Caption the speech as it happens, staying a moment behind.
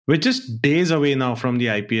We're just days away now from the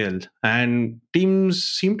IPL, and teams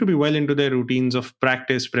seem to be well into their routines of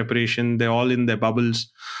practice, preparation. They're all in their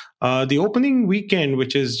bubbles. The opening weekend,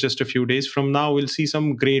 which is just a few days from now, will see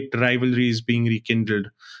some great rivalries being rekindled.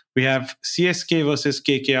 We have CSK versus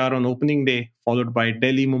KKR on opening day, followed by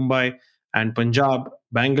Delhi, Mumbai, and Punjab,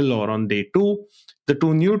 Bangalore on day two. The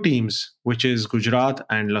two new teams, which is Gujarat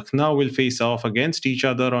and Lucknow, will face off against each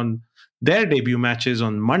other on their debut matches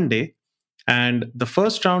on Monday. And the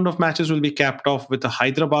first round of matches will be capped off with a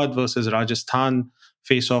Hyderabad versus Rajasthan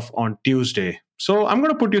face off on Tuesday. So I'm going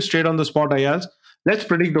to put you straight on the spot, Ayaz. Let's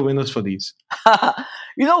predict the winners for these.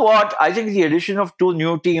 You know what? I think the addition of two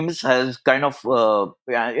new teams has kind of,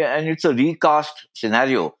 and it's a recast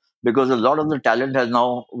scenario because a lot of the talent has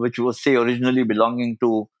now, which was, say, originally belonging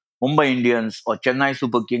to Mumbai Indians or Chennai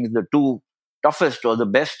Super Kings, the two toughest or the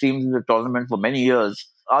best teams in the tournament for many years,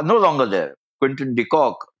 are no longer there. Quinton de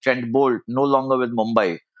Kock, Trent Bolt, no longer with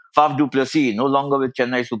Mumbai. Faf du Plessis, no longer with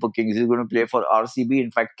Chennai Super Kings. He's going to play for RCB,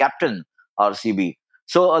 in fact, captain RCB.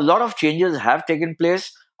 So a lot of changes have taken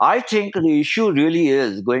place. I think the issue really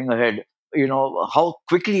is going ahead, how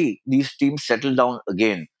quickly these teams settle down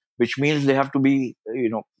again, which means they have to be,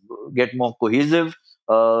 get more cohesive,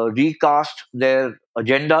 recast their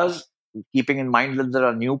agendas, keeping in mind that there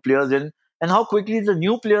are new players in, and how quickly the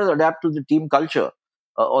new players adapt to the team culture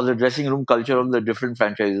or the dressing room culture of the different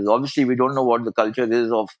franchises. Obviously, we don't know what the culture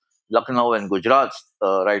is of Lucknow and Gujarat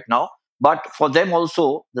right now. But for them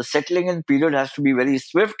also, the settling in period has to be very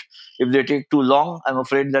swift. If they take too long, I'm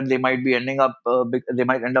afraid that they might be they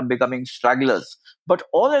might end up becoming stragglers. But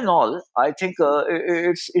all in all, I think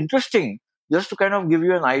it's interesting just to kind of give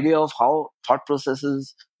you an idea of how thought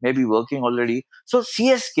processes may be working already. So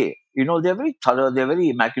CSK, they're very thorough, they're very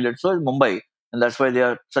immaculate. So is Mumbai, and that's why they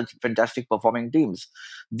are such fantastic performing teams.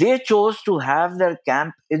 They chose to have their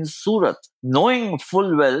camp in Surat, knowing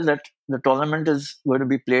full well that the tournament is going to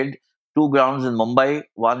be played two grounds in Mumbai,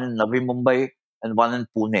 one in Navi Mumbai, and one in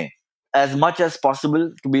Pune. As much as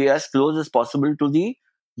possible, to be as close as possible to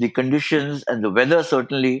the conditions and the weather,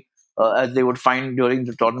 certainly, as they would find during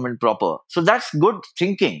the tournament proper. So that's good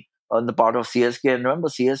thinking on the part of CSK. And remember,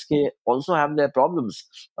 CSK also have their problems.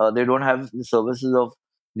 They don't have the services of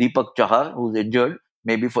Deepak Chahar, who's injured,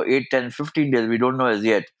 maybe for 8, 10, 15 days. We don't know as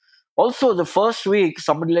yet. Also, the first week,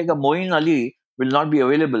 somebody like a Moeen Ali will not be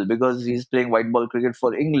available because he's playing white ball cricket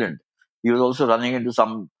for England. He was also running into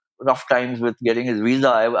some rough times with getting his visa.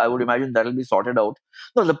 I would imagine that will be sorted out.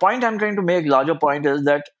 No, the point I'm trying to make, larger point, is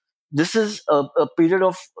that this is a period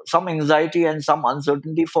of some anxiety and some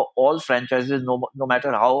uncertainty for all franchises, no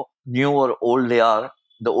matter how new or old they are.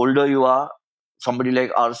 The older you are, somebody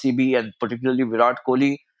like RCB and particularly Virat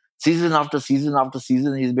Kohli, season after season after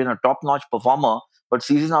season, he's been a top-notch performer. But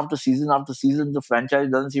season after season after season, the franchise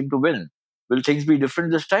doesn't seem to win. Will things be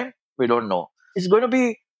different this time? We don't know. It's going to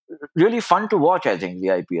be really fun to watch, I think, the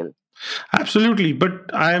IPL. Absolutely, but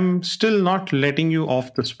I'm still not letting you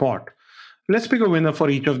off the spot. Let's pick a winner for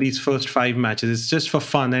each of these first five matches. It's just for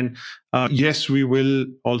fun. And yes, we will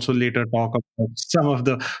also later talk about some of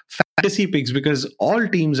the fantasy picks because all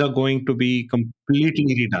teams are going to be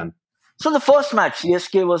completely redone. So the first match,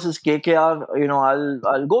 CSK versus KKR,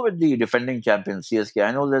 I'll go with the defending champion CSK.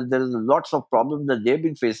 I know that there is lots of problems that they've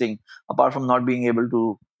been facing, apart from not being able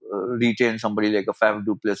to retain somebody like a Faf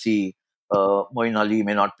du Plessis. Moeen Ali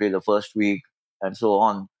may not play the first week, and so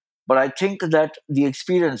on. But I think that the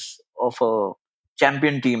experience of a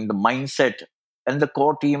champion team, the mindset, and the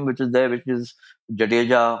core team which is there, which is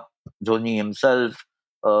Jadeja, Dhoni himself,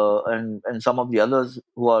 and some of the others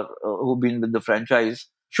who've been with the franchise,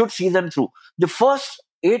 should see them through. The first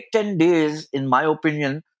 8-10 days, in my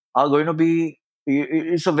opinion, are going to be,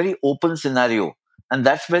 it's a very open scenario. And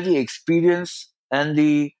that's where the experience and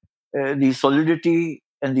the solidity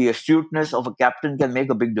and the astuteness of a captain can make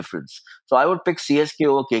a big difference. So I would pick CSK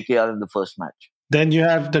over KKR in the first match. Then you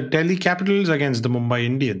have the Delhi Capitals against the Mumbai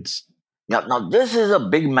Indians. Yeah, now this is a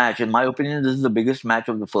big match. In my opinion, this is the biggest match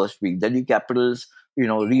of the first week. Delhi Capitals,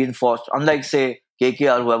 reinforced, unlike, say,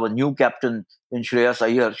 KKR, who have a new captain in Shreyas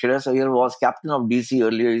Iyer. Shreyas Iyer was captain of DC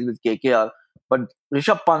earlier. He's with KKR. But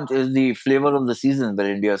Rishabh Pant is the flavor of the season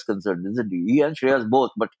where India is concerned, isn't he? He and Shreyas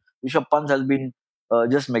both. But Rishabh Pant has been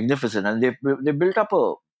just magnificent. And they built up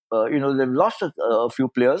they've lost a few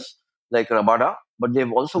players like Rabada, but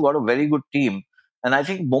they've also got a very good team. And I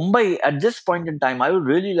think Mumbai, at this point in time, I would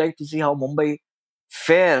really like to see how Mumbai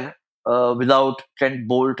fare without Trent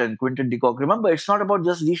Bolt and Quinton de Kock. Remember, it's not about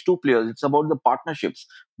just these two players. It's about the partnerships.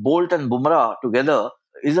 Bolt and Bumrah together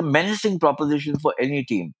is a menacing proposition for any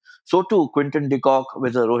team. So too, Quinton de Kock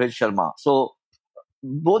with Rohit Sharma. So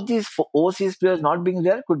both these overseas players not being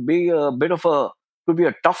there could could be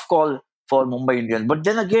a tough call for Mumbai Indians. But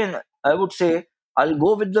then again, I would say I'll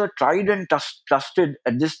go with the tried and trusted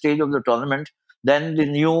at this stage of the tournament than the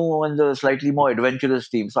new and the slightly more adventurous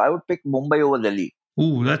team. So I would pick Mumbai over Delhi.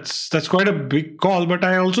 Ooh, that's quite a big call, but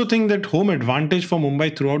I also think that home advantage for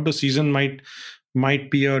Mumbai throughout the season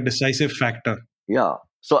might be a decisive factor. Yeah.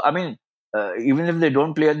 So I mean, even if they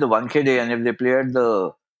don't play at the 1K day and if they play at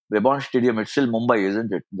the Reborn Stadium, it's still Mumbai,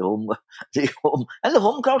 isn't it? The home, the home, and the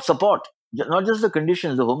home crowd support. Not just the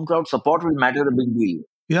conditions, the home crowd support will matter a big deal.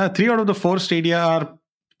 Yeah, three out of the four stadia are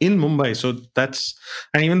in Mumbai, so that's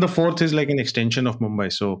and even the fourth is like an extension of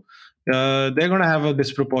Mumbai, so they're going to have a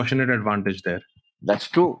disproportionate advantage there. That's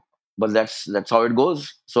true, but that's how it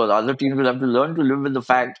goes. So the other teams will have to learn to live with the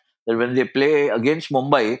fact that when they play against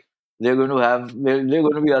Mumbai, they're going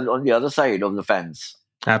to be on the other side of the fans.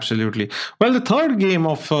 Absolutely. Well, the third game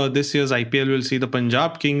of this year's IPL will see the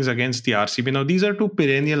Punjab Kings against the RCB. Now, these are two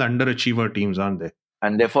perennial underachiever teams, aren't they?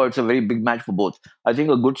 And therefore it's a very big match for both. I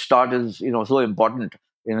think a good start is so important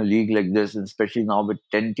in a league like this, especially now with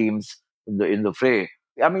 10 teams in the fray.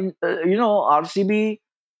 I mean, RCB.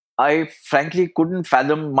 I frankly couldn't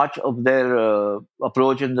fathom much of their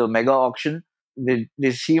approach in the mega auction.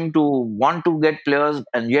 They seem to want to get players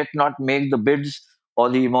and yet not make the bids or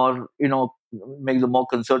the more make the more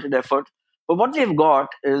concerted effort. But what they've got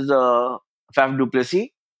is Faf du Plessis,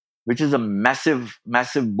 which is a massive,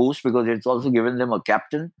 massive boost because it's also given them a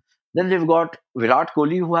captain. Then they've got Virat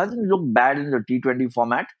Kohli, who hasn't looked bad in the T20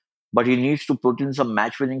 format, but he needs to put in some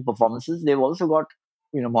match-winning performances. They've also got,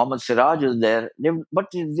 Mohammad Siraj is there.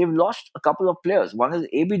 They've lost a couple of players. One is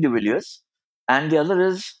AB de Villiers, and the other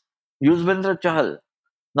is Yuzvendra Chahal.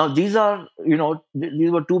 Now these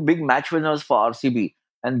were two big match winners for RCB,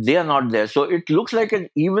 and they are not there. So it looks like an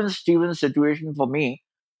even Steven situation for me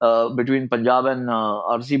between Punjab and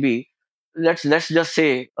RCB. Let's just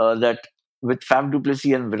say that with Faf du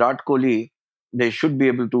Plessis and Virat Kohli, they should be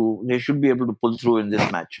able to pull through in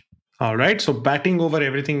this match. All right. So batting over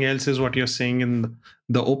everything else is what you're saying in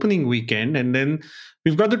the opening weekend. And then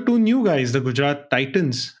we've got the two new guys, the Gujarat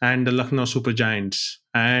Titans and the Lucknow Super Giants.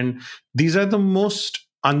 And these are the most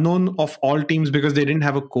unknown of all teams because they didn't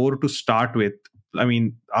have a core to start with. I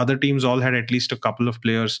mean, other teams all had at least a couple of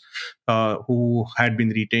players who had been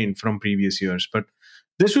retained from previous years. But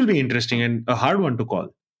this will be interesting and a hard one to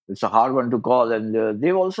call. It's a hard one to call. And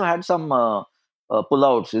they've also had some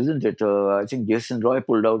pullouts, isn't it? I think Jason Roy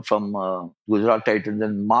pulled out from Gujarat Titans,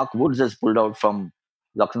 and Mark Woods has pulled out from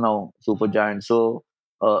Lucknow Super Giants. So,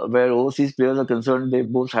 where overseas players are concerned, they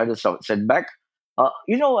both had a setback.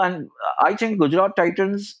 And I think Gujarat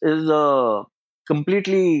Titans is a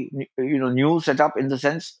completely new setup in the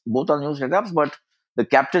sense both are new setups, but the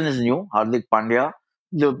captain is new, Hardik Pandya.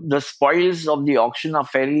 The spoils of the auction are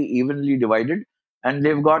fairly evenly divided, and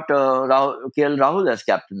they've got KL Rahul as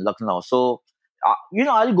captain, Lucknow. So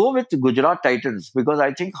I'll go with Gujarat Titans because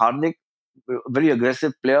I think Hardik, very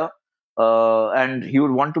aggressive player, and he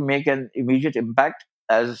would want to make an immediate impact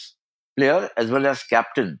as player as well as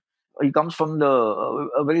captain. He comes from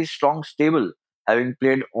a very strong stable, having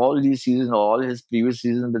played all these seasons or all his previous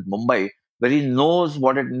seasons with Mumbai, where he knows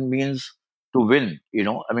what it means to win.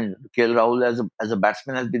 I mean, KL Rahul as a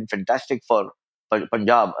batsman has been fantastic for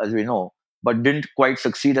Punjab, as we know, but didn't quite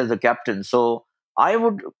succeed as a captain. So I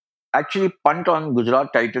would actually punt on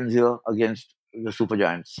Gujarat Titans here against the Super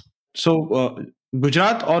Giants. So,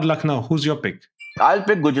 Gujarat or Lucknow, who's your pick? I'll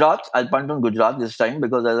pick Gujarat. I'll punt on Gujarat this time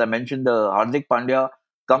because, as I mentioned, Hardik Pandya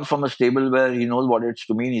comes from a stable where he knows what it's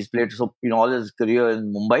to mean. He's played all his career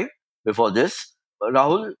in Mumbai before this.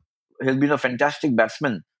 Rahul has been a fantastic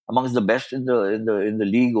batsman, amongst the best in the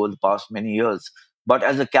league over the past many years. But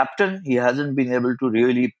as a captain, he hasn't been able to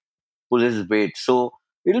really pull his weight. So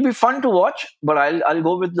it'll be fun to watch, but I'll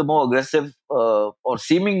go with the more aggressive or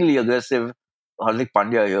seemingly aggressive Hardik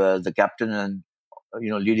Pandya here as the captain and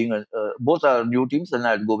leading. Both are new teams, and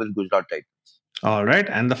I'd go with Gujarat Titans. All right,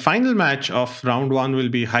 and the final match of round one will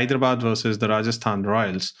be Hyderabad versus the Rajasthan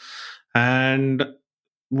Royals, and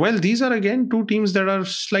well, these are again two teams that are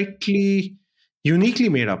slightly uniquely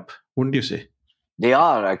made up, wouldn't you say? They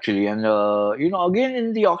are actually, and again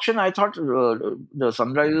in the auction, I thought the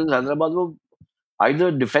Sunrisers Hyderabad were either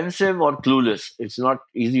defensive or clueless. It's not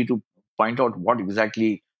easy to point out what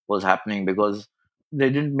exactly was happening because they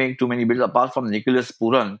didn't make too many bids apart from Nicholas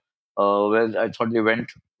Puran, where I thought they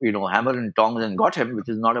went, hammer and tongs and got him, which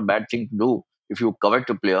is not a bad thing to do if you covet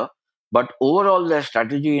a player. But overall, their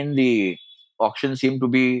strategy in the auction seemed to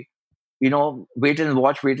be, wait and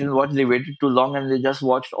watch, wait and watch. They waited too long and they just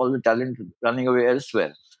watched all the talent running away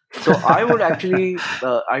elsewhere. So I would actually,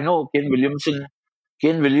 I know Kane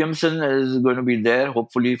Williamson is going to be there,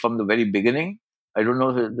 hopefully from the very beginning. I don't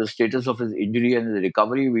know the status of his injury and his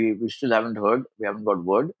recovery. We still haven't heard. We haven't got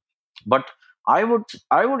word. But I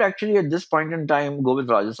would actually at this point in time go with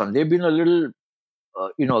Rajasthan. They've been a little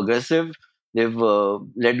aggressive. They've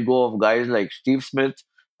let go of guys like Steve Smith.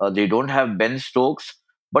 They don't have Ben Stokes,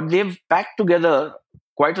 but they've packed together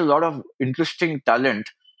quite a lot of interesting talent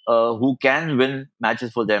who can win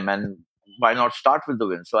matches for them. And why not start with the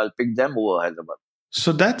win? So I'll pick them over Hyderabad.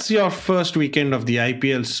 So that's your first weekend of the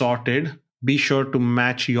IPL sorted. Be sure to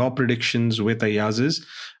match your predictions with Ayaz's.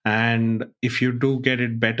 And if you do get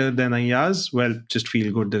it better than Ayaz, well, just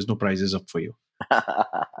feel good. There's no prizes up for you.